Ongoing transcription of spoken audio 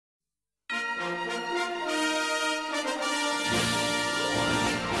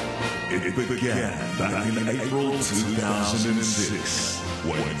It began back in April 2006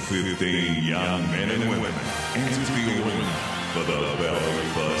 when 15 young men and women entered the arena for the very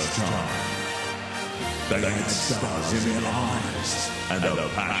first time. They had stars in their eyes and a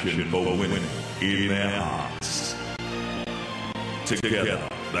passion for winning in their hearts. Together,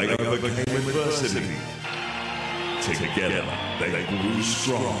 they overcame adversity. Together, they grew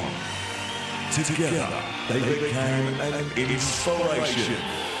strong. Together, they became an inspiration.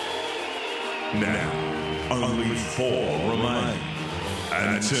 Now, only 4 remain.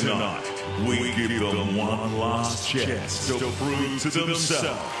 And tonight, we give them one last chance to prove to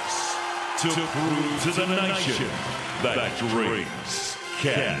themselves, to prove to the nation that dreams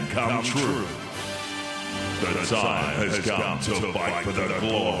can come true. The time has come to fight for the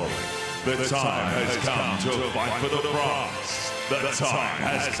glory. The time has come to fight for the prize. The time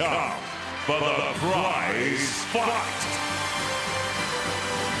has come for the prize fight.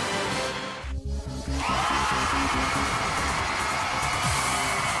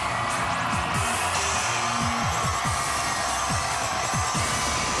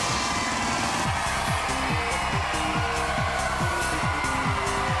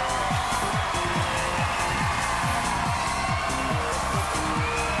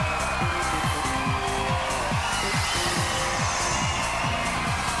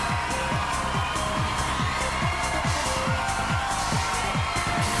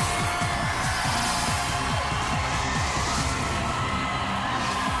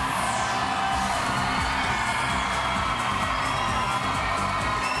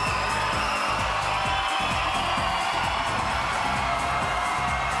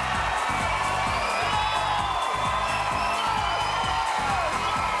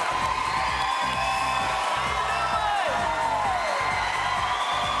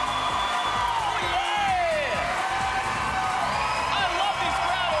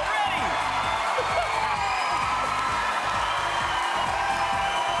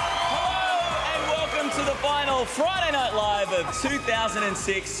 Friday Night Live of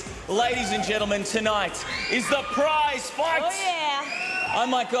 2006. Ladies and gentlemen, tonight is the prize fight. Oh, yeah. I'm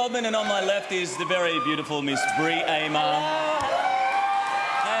Mike Goldman, and on my left is the very beautiful Miss Brie Amar.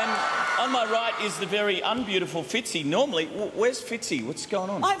 And on my right is the very unbeautiful Fitzy. Normally, where's Fitzy? What's going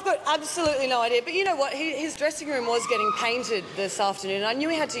on? I've got absolutely no idea. But you know what? His dressing room was getting painted this afternoon. I knew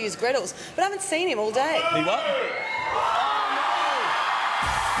he had to use Gretel's, but I haven't seen him all day. He what?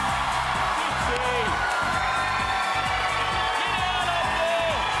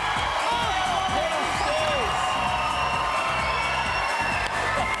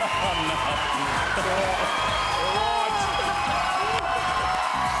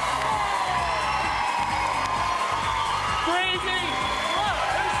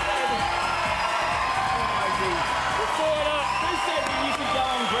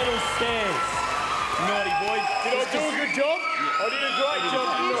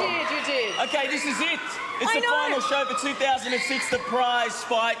 You did. Okay, this is it. It's the final show for 2006, the prize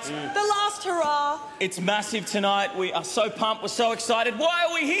fight. The last hurrah. It's massive tonight. We are so pumped. We're so excited. Why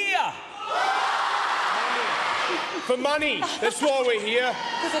are we here? For money. That's why we're here.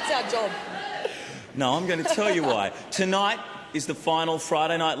 Because it's our job. No, I'm going to tell you why. Tonight is the final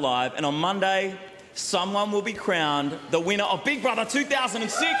Friday Night Live, and on Monday, someone will be crowned the winner of Big Brother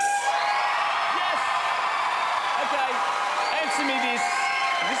 2006.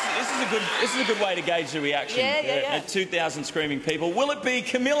 This is a good way to gauge the reaction. Yeah. 2,000 screaming people. Will it be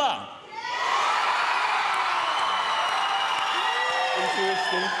Camilla?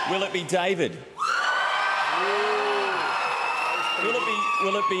 Interesting. Will it be David?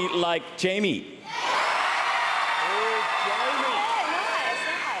 Will it be like Jamie?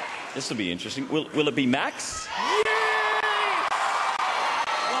 Nice. This will be interesting. Will it be Max?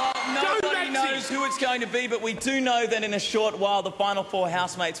 Nobody knows who it's going to be, but we do know that in a short while the final 4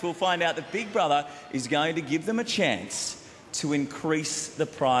 housemates will find out that Big Brother is going to give them a chance to increase the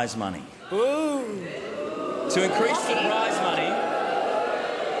prize money. Ooh. To increase the prize money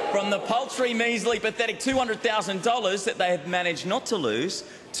from the paltry, measly, pathetic $200,000 that they have managed not to lose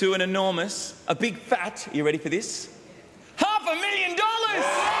to an enormous, a big fat, you ready for this? $500,000!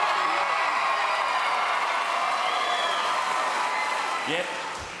 Yep.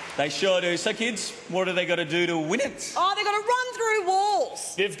 They sure do. So, kids, what do they got to do to win it? Oh, they've got to run through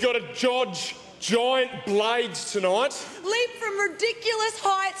walls. They've got to dodge giant blades tonight. Leap from ridiculous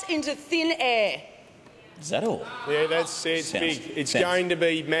heights into thin air. Is that all? Yeah, that's it. It's big. It's going to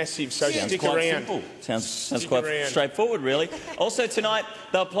be massive, so stick around. Simple. Sounds quite straightforward, really. Also tonight,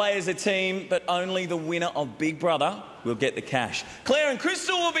 they'll play as a team, but only the winner of Big Brother will get the cash. Claire and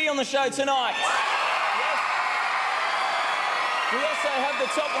Crystal will be on the show tonight. We also have the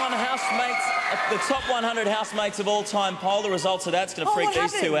top 100 housemates of all time poll. The results of that's going to freak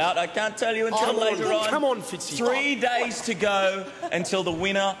these two out. I can't tell you until later on. Come on, Fitzy. 3 days to go until the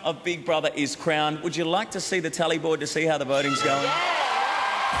winner of Big Brother is crowned. Would you like to see the tally board to see how the voting's going? Yeah.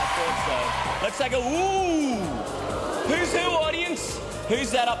 I thought so. Let's take a woo. Who's who, audience?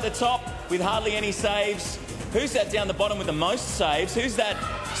 Who's that up the top with hardly any saves? Who's that down the bottom with the most saves? Who's that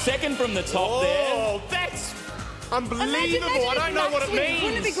second from the top there? Oh, that's unbelievable. Imagine I don't know what it means.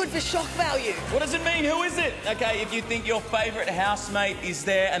 Wouldn't it be good for shock value? What does it mean? Who is it? Okay, if you think your favourite housemate is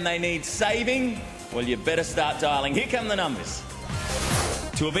there and they need saving, well, you better start dialing. Here come the numbers.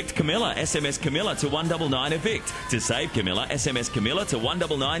 To evict Camilla, SMS Camilla to 199 evict. To save Camilla, SMS Camilla to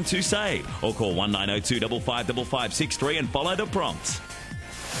 199 to save. Or call 1902 555563 and follow the prompts.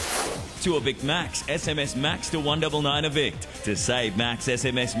 To evict Max, SMS Max to 199 evict. To save Max,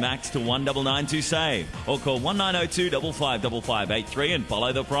 SMS Max to 199 to save. Or call 1902 555583 and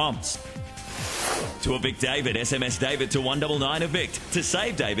follow the prompts. To evict David, SMS David to 199 evict. To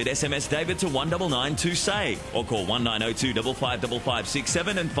save David, SMS David to 199 to save. Or call 1902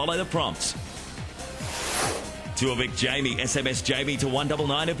 555567 and follow the prompts. To evict Jamie, SMS Jamie to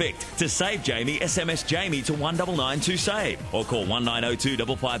 199 evict. To save Jamie, SMS Jamie to 199 to save. Or call 1902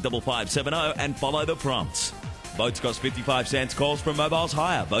 555570 and follow the prompts. Votes cost 55 cents. Calls from mobiles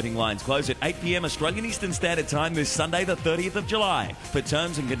higher. Voting lines close at 8 p.m. Australian Eastern Standard Time this Sunday, the 30th of July. For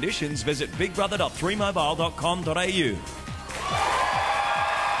terms and conditions, visit bigbrother.3mobile.com.au. Yes.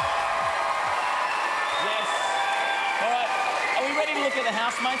 All right. Are we ready to look at the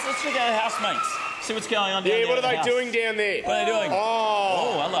housemates? Let's look at the housemates. See what's going on down there. Yeah, what are they house. doing down there? What are they doing?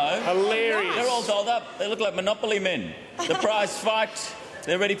 Oh, hello. Hilarious. They're all dolled up. They look like Monopoly men. The prize fight.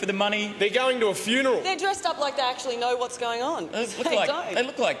 They're ready for the money. They're going to a funeral. They're dressed up like they actually know what's going on. They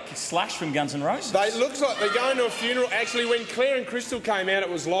look like Slash from Guns N' Roses. They looks like they're going to a funeral. Actually, when Claire and Crystal came out, it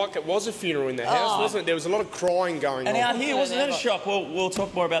was like it was a funeral in the house, wasn't it? There was a lot of crying going on. And out here, wasn't that a shock? We'll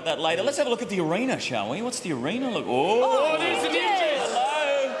talk more about that later. Let's have a look at the arena, shall we? What's the arena look? Oh, there's the ninjas.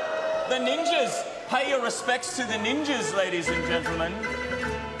 Hello. The ninjas. Pay your respects to the ninjas, ladies and gentlemen.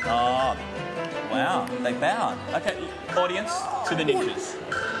 Oh, wow. They bowed. Okay, audience, to the ninjas.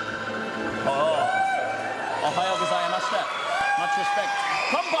 Ohayou gozaimashita. Much respect.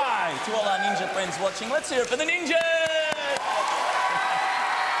 Kanpai to all our ninja friends watching. Let's hear it for the ninjas!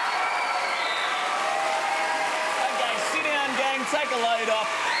 Okay, sit down, gang. Take a load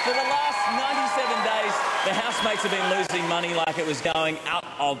off. For the last 97 days, the housemates have been losing money like it was going out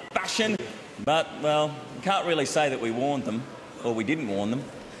of fashion. But, well, you can't really say that we warned them, or we didn't warn them.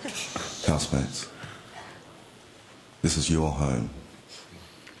 Housemates, this is your home,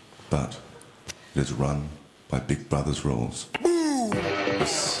 but it is run by Big Brother's rules.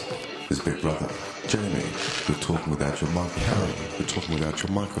 This is Big Brother. Jamie, you're talking without your mic. Harry, you're talking without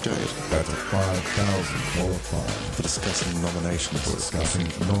your microphone. That's a $5,000 fine. For discussing nominations. That's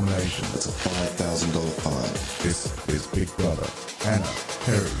a $5,000 fine. This is Big Brother. Anna,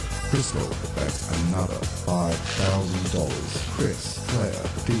 Harry, Crystal, that's another $5,000. Chris, Claire,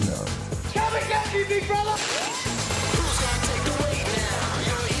 Dino. Come and get me, Big Brother!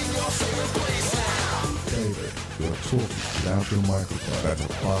 David, you're talking without your microphone. That's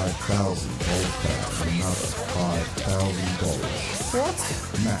a $5,000 fine. Another $5,000. What?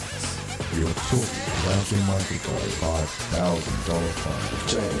 Max, you're talking without your microphone. $5,000 fine.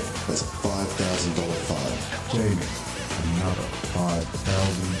 Jamie, that's a $5,000 fine. Jamie, another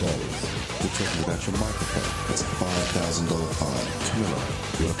 $5,000. You're talking without your microphone. That's a $5,000 fine. Camilla,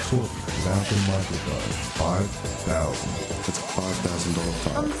 You're talking without your microphone. $5,000. that's a $5,000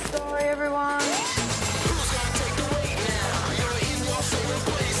 fine. I'm sorry, everyone.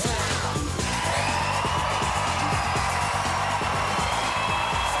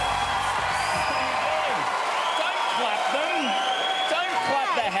 Don't clap them. Don't clap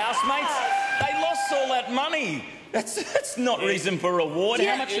the housemates. They lost all that money. That's not reason for reward.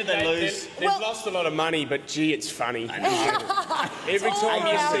 How much did they lose? They've lost a lot of money, but gee, it's funny. Every all time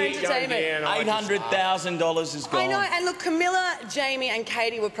you our see it go entertainment. down, $800,000 is gone. I know, and look, Camilla, Jamie and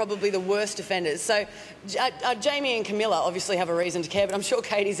Katie were probably the worst offenders. So Jamie and Camilla obviously have a reason to care, but I'm sure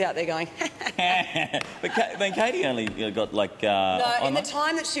Katie's out there going... But Katie only got like... No, in the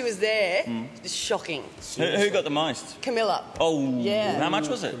time that she was there, it's shocking. Who got the most? Camilla. Oh, Yeah. How much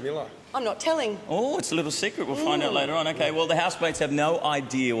was it? Camilla. I'm not telling. Oh, it's a little secret. We'll find out later on. Okay, well, the housemates have no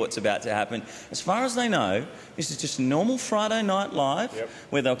idea what's about to happen. As far as they know, this is just a normal Friday night live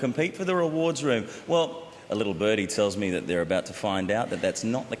where they'll compete for the rewards room. Well, a little birdie tells me that they're about to find out that that's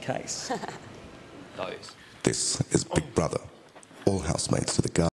not the case. This is Big Brother. All housemates to the guard.